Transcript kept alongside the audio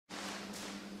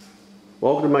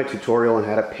Welcome to my tutorial on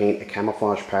how to paint a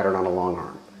camouflage pattern on a long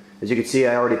arm. As you can see,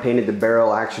 I already painted the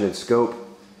barrel, action, and scope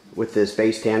with this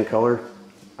base tan color.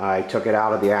 I took it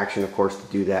out of the action, of course,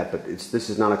 to do that, but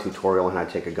this is not a tutorial on how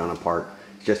to take a gun apart.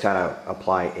 It's just how to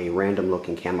apply a random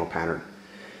looking camo pattern.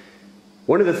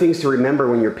 One of the things to remember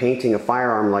when you're painting a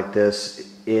firearm like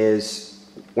this is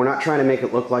we're not trying to make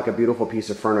it look like a beautiful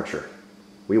piece of furniture.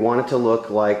 We want it to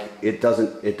look like it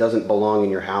doesn't belong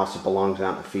in your house, it belongs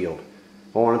out in the field.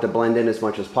 I want it to blend in as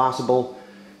much as possible,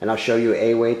 and I'll show you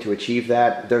a way to achieve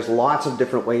that. There's lots of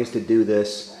different ways to do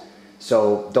this,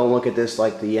 so don't look at this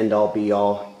like the end-all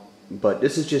be-all, but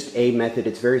this is just a method.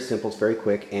 It's very simple, it's very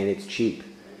quick, and it's cheap.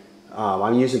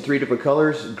 I'm using 3 different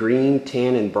colors: green,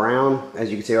 tan, and brown. As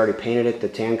you can see, I already painted it the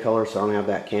tan color, so I don't have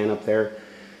that can up there.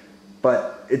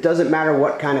 But it doesn't matter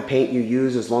what kind of paint you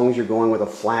use as long as you're going with a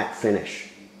flat finish.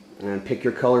 And pick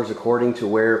your colors according to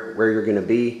where you're going to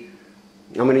be.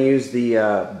 I'm going to use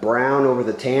the brown over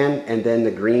the tan and then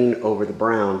the green over the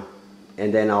brown,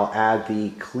 and then I'll add the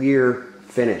clear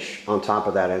finish on top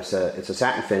of that. It's a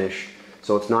satin finish,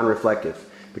 so it's non-reflective,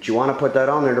 but you want to put that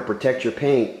on there to protect your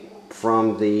paint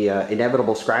from the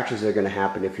inevitable scratches that are going to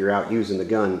happen if you're out using the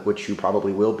gun, which you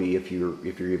probably will be if you're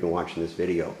even watching this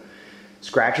video.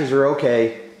 Scratches are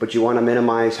okay, but you want to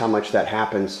minimize how much that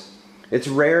happens. It's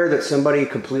rare that somebody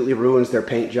completely ruins their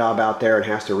paint job out there and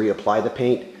has to reapply the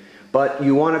paint. But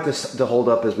you want it to hold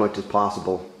up as much as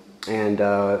possible. And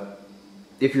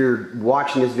if you're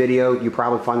watching this video, you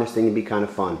probably find this thing to be kind of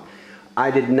fun.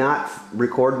 I did not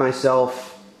record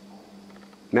myself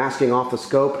masking off the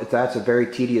scope. That's a very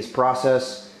tedious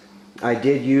process. I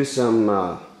did use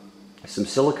some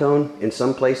silicone in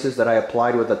some places that I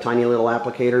applied with a tiny little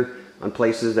applicator on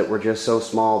places that were just so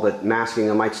small that masking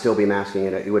them, I'd still be masking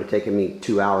it. It would have taken me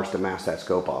 2 hours to mask that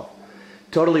scope off.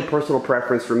 Totally personal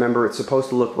preference. Remember, it's supposed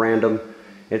to look random.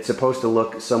 It's supposed to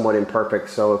look somewhat imperfect.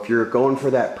 So if you're going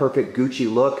for that perfect Gucci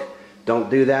look, don't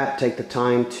do that. Take the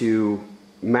time to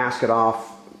mask it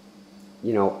off,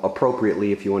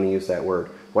 appropriately, if you want to use that word.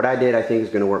 What I did, I think, is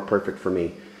going to work perfect for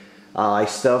me. I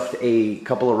stuffed a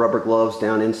couple of rubber gloves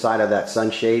down inside of that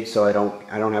sunshade, so I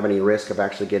don't have any risk of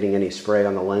actually getting any spray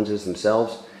on the lenses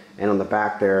themselves. And on the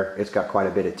back there, it's got quite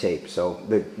a bit of tape, so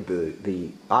the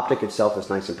optic itself is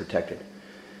nice and protected.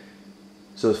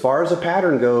 So as far as the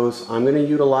pattern goes, I'm going to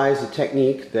utilize a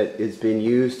technique that has been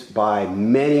used by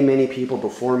many people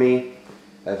before me.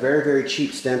 A very, very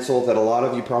cheap stencil that a lot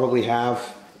of you probably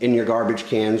have in your garbage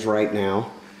cans right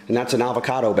now, and that's an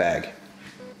avocado bag.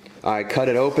 I cut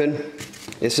it open.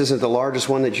 This isn't the largest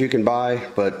one that you can buy,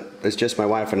 but it's just my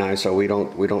wife and I, so we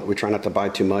try not to buy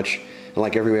too much. And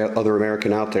like every other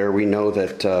American out there, we know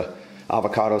that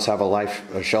avocados have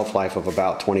a shelf life of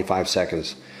about 25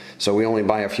 seconds. So we only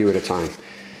buy a few at a time.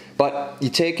 But you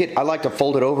take it, I like to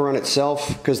fold it over on itself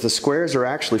because the squares are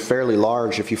actually fairly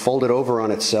large. If you fold it over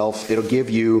on itself, it'll give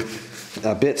you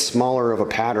a bit smaller of a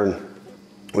pattern,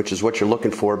 which is what you're looking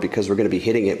for because we're going to be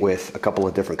hitting it with a couple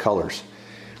of different colors.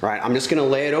 All right, I'm just going to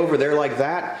lay it over there like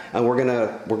that, and we're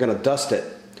gonna dust it.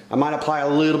 I might apply a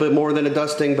little bit more than a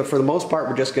dusting, but for the most part,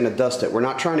 we're just going to dust it. We're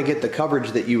not trying to get the coverage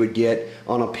that you would get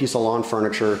on a piece of lawn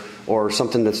furniture or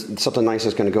something nice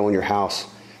that's going to go in your house.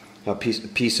 A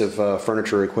piece of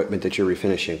furniture equipment that you're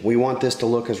refinishing. We want this to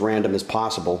look as random as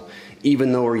possible,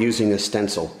 even though we're using a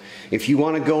stencil. If you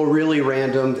want to go really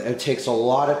random, it takes a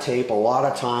lot of tape, a lot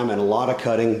of time, and a lot of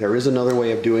cutting. There is another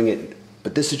way of doing it,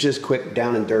 but this is just quick,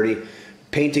 down and dirty.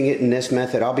 Painting it in this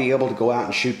method, I'll be able to go out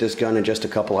and shoot this gun in just a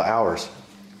couple of hours.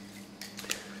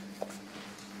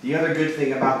 The other good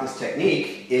thing about this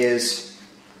technique is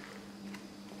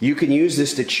you can use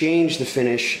this to change the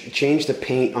finish, change the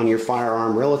paint on your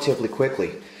firearm relatively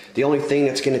quickly. The only thing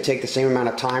that's going to take the same amount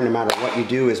of time no matter what you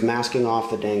do is masking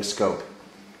off the dang scope.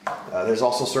 There's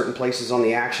also certain places on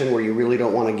the action where you really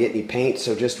don't want to get any paint,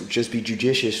 so just be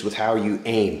judicious with how you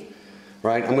aim.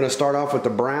 Right? I'm going to start off with the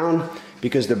brown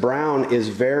because the brown is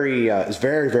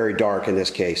very dark in this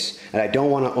case, and I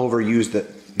don't want to overuse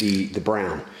the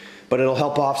brown. But it'll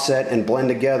help offset and blend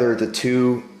together the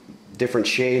two different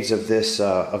shades of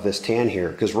this tan here,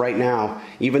 because right now,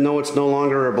 even though it's no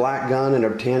longer a black gun and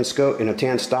a tan scope and a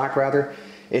tan stock rather,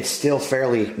 it's still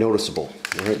fairly noticeable.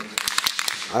 Right?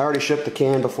 I already shook the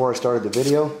can before I started the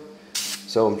video,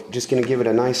 so I'm just going to give it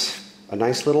a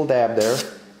nice little dab there,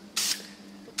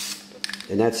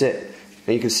 and that's it.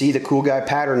 And you can see the cool guy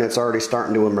pattern that's already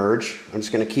starting to emerge. I'm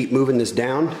just going to keep moving this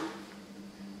down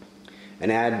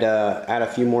and add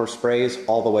a few more sprays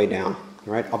all the way down.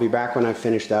 All right, I'll be back when I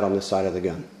finish that on this side of the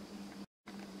gun.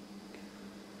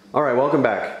 All right, welcome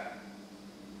back.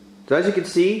 So as you can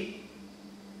see,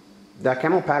 that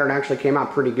camo pattern actually came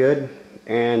out pretty good.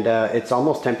 and it's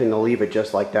almost tempting to leave it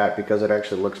just like that because it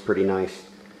actually looks pretty nice.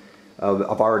 I've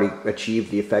already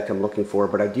achieved the effect I'm looking for,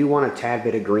 but I do want a tad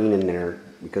bit of green in there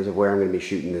because of where I'm going to be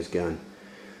shooting this gun.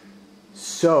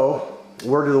 So,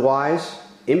 word of the wise,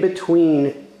 in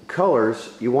between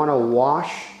colors, you want to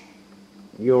wash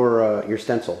your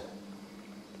stencil.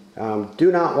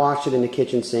 Do not wash it in the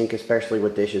kitchen sink, especially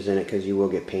with dishes in it, because you will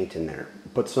get paint in there.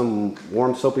 Put some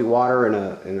warm soapy water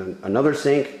in another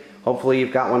sink. Hopefully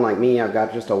you've got one like me. I've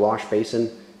got just a wash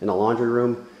basin in the laundry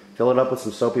room. Fill it up with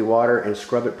some soapy water and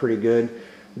scrub it pretty good.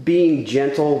 Being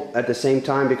gentle at the same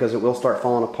time because it will start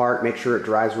falling apart. Make sure it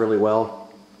dries really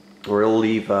well, or it'll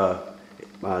leave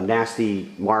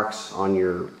nasty marks on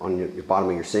your bottom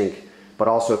of your sink. But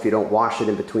also, if you don't wash it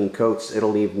in between coats,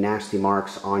 it'll leave nasty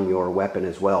marks on your weapon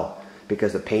as well,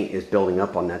 because the paint is building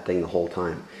up on that thing the whole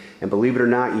time. And believe it or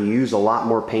not, you use a lot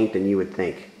more paint than you would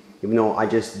think. Even though I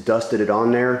just dusted it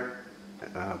on there,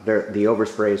 the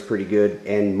overspray is pretty good,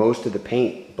 and most of the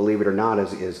paint, believe it or not,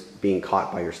 is being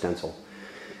caught by your stencil.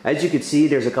 As you can see,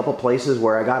 there's a couple places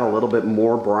where I got a little bit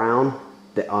more brown,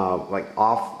 like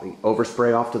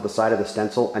overspray off to the side of the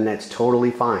stencil, and that's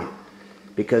totally fine,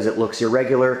 because it looks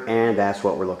irregular, and that's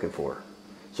what we're looking for.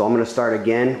 So I'm going to start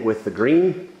again with the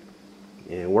green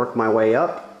and work my way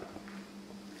up.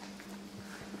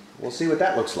 We'll see what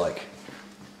that looks like.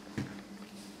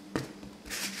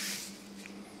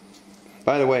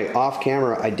 By the way, off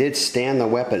camera, I did stand the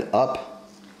weapon up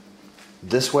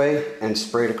this way and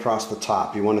spray it across the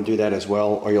top. You want to do that as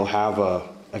well, or you'll have a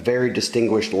very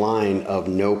distinguished line of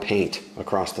no paint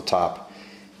across the top,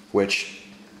 which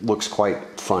looks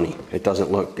quite funny. It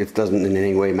doesn't in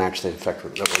any way match the effect that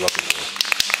we're looking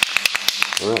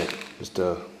for. All right,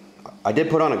 I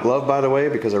did put on a glove, by the way,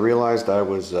 because I realized I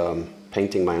was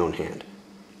painting my own hand.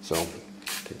 So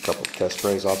take a couple of test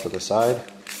sprays off to the side.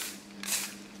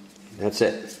 That's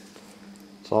it.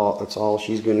 That's all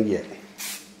she's going to get.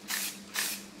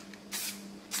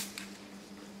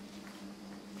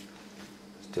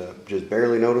 Just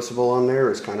barely noticeable on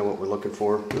there is kind of what we're looking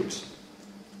for. Oops.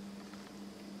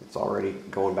 It's already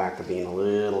going back to being a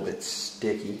little bit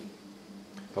sticky.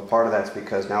 But part of that's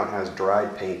because now it has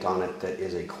dried paint on it that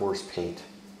is a coarse paint.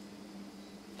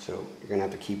 So you're going to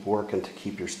have to keep working to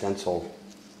keep your stencil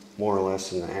more or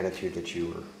less in the attitude that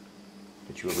you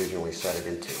originally set it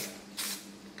into.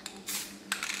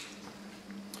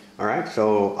 Alright,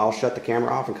 so I'll shut the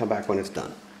camera off and come back when it's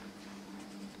done.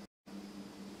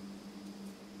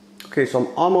 Okay, so I'm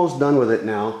almost done with it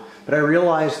now. But I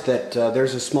realized that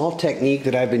there's a small technique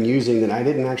that I've been using that I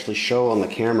didn't actually show on the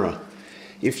camera.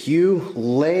 If you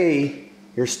lay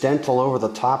your stencil over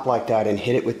the top like that and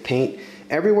hit it with paint,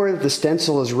 everywhere that the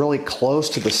stencil is really close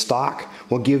to the stock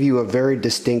will give you a very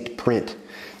distinct print.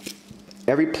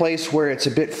 Every place where it's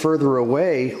a bit further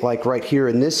away, like right here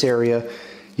in this area,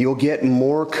 you'll get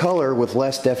more color with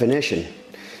less definition.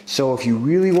 So if you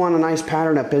really want a nice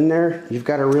pattern up in there, you've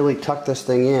got to really tuck this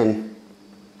thing in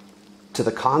to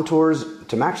the contours,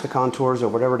 to match the contours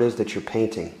of whatever it is that you're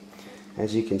painting.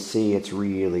 As you can see, it's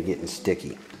really getting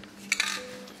sticky.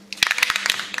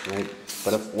 Right?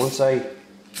 But once I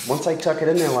tuck it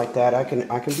in there like that, I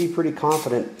can be pretty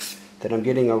confident that I'm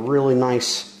getting a really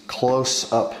nice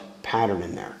close-up pattern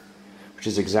in there, which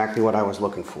is exactly what I was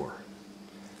looking for.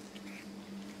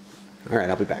 All right,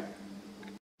 I'll be back.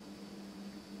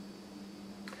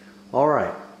 All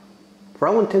right, for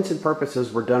all intents and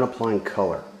purposes, we're done applying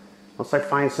color. Unless I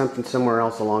find something somewhere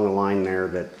else along the line there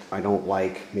that I don't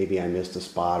like, maybe I missed a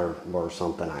spot or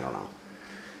something, I don't know.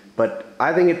 But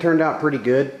I think it turned out pretty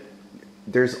good.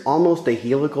 There's almost a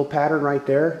helical pattern right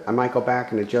there. I might go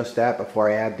back and adjust that before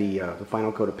I add the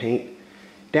final coat of paint.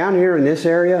 Down here in this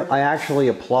area, I actually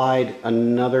applied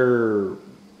another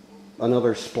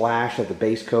splash of the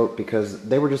base coat because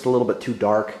they were just a little bit too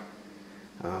dark.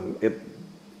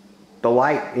 The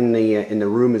light in the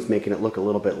room is making it look a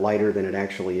little bit lighter than it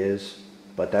actually is,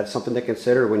 but that's something to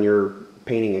consider when you're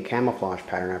painting a camouflage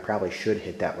pattern. I probably should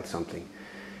hit that with something.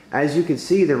 As you can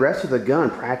see, the rest of the gun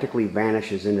practically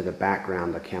vanishes into the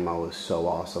background. The camo is so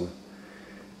awesome.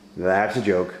 That's a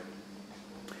joke.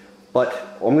 But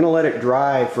I'm going to let it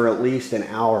dry for at least an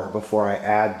hour before I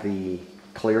add the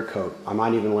clear coat. I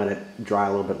might even let it dry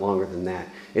a little bit longer than that.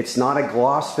 It's not a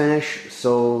gloss finish,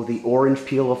 so the orange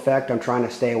peel effect I'm trying to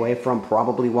stay away from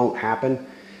probably won't happen.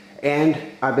 And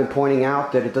I've been pointing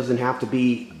out that it doesn't have to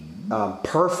be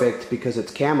perfect because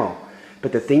it's camo.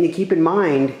 But the thing to keep in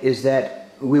mind is that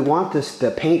we want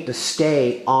the paint to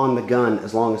stay on the gun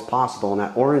as long as possible, and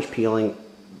that orange peeling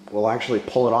will actually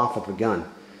pull it off of the gun.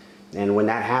 And when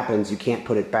that happens, you can't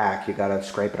put it back. You got to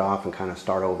scrape it off and kind of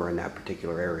start over in that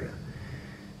particular area.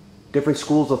 different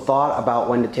schools of thought about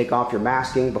when to take off your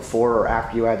masking, before or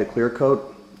after you add the clear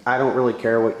coat. I don't really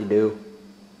care what you do.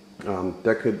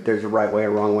 There's a right way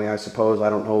or wrong way, I suppose. I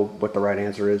don't know what the right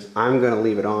answer is. I'm going to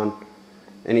leave it on.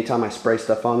 Anytime I spray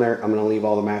stuff on there, I'm going to leave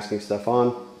all the masking stuff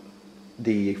on.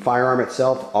 The firearm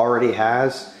itself already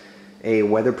has a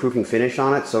weatherproofing finish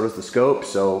on it, so does the scope.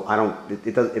 So I don't,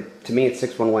 to me it's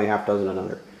 6 one way, half dozen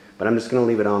another. But I'm just going to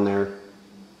leave it on there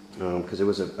because it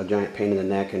was a giant pain in the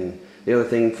neck. And the other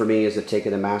thing for me is that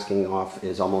taking the masking off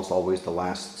is almost always the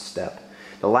last step.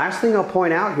 The last thing I'll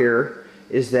point out here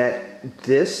is that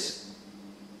this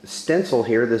stencil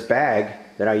here, this bag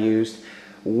that I used,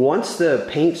 once the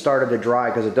paint started to dry,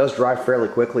 because it does dry fairly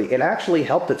quickly, it actually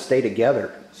helped it stay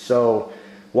together. So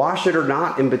wash it or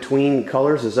not in between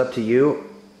colors is up to you.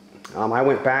 I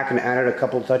went back and added a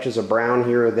couple touches of brown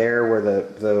here or there where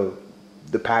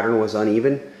the pattern was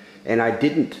uneven, and I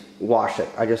didn't wash it.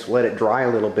 I just let it dry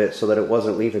a little bit so that it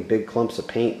wasn't leaving big clumps of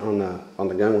paint on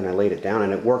the gun when I laid it down,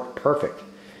 and it worked perfect.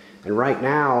 And right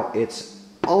now it's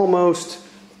almost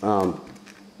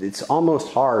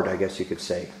hard, I guess you could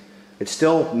say. It's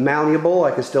still malleable.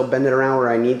 I can still bend it around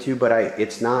where I need to, but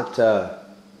it's not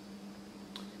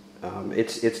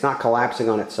collapsing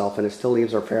on itself, and it still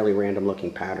leaves a fairly random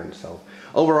looking pattern. So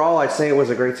overall, I'd say it was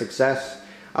a great success.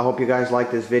 I hope you guys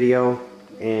liked this video,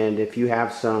 and if you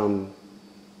have some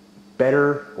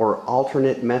better or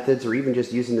alternate methods, or even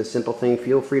just using the simple thing,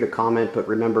 feel free to comment. But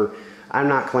remember, I'm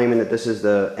not claiming that this is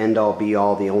the end-all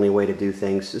be-all, the only way to do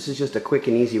things. This is just a quick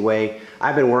and easy way.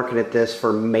 I've been working at this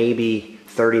for maybe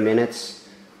 30 minutes,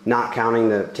 not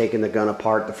counting taking the gun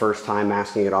apart the first time,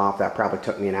 masking it off. That probably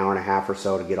took me an hour and a half or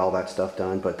so to get all that stuff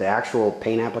done. But the actual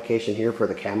paint application here for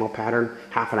the camo pattern,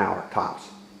 half an hour tops.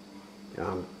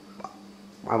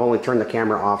 I've only turned the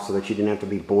camera off so that you didn't have to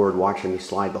be bored watching me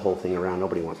slide the whole thing around.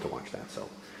 Nobody wants to watch that. So, all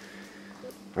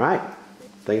right,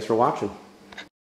 thanks for watching.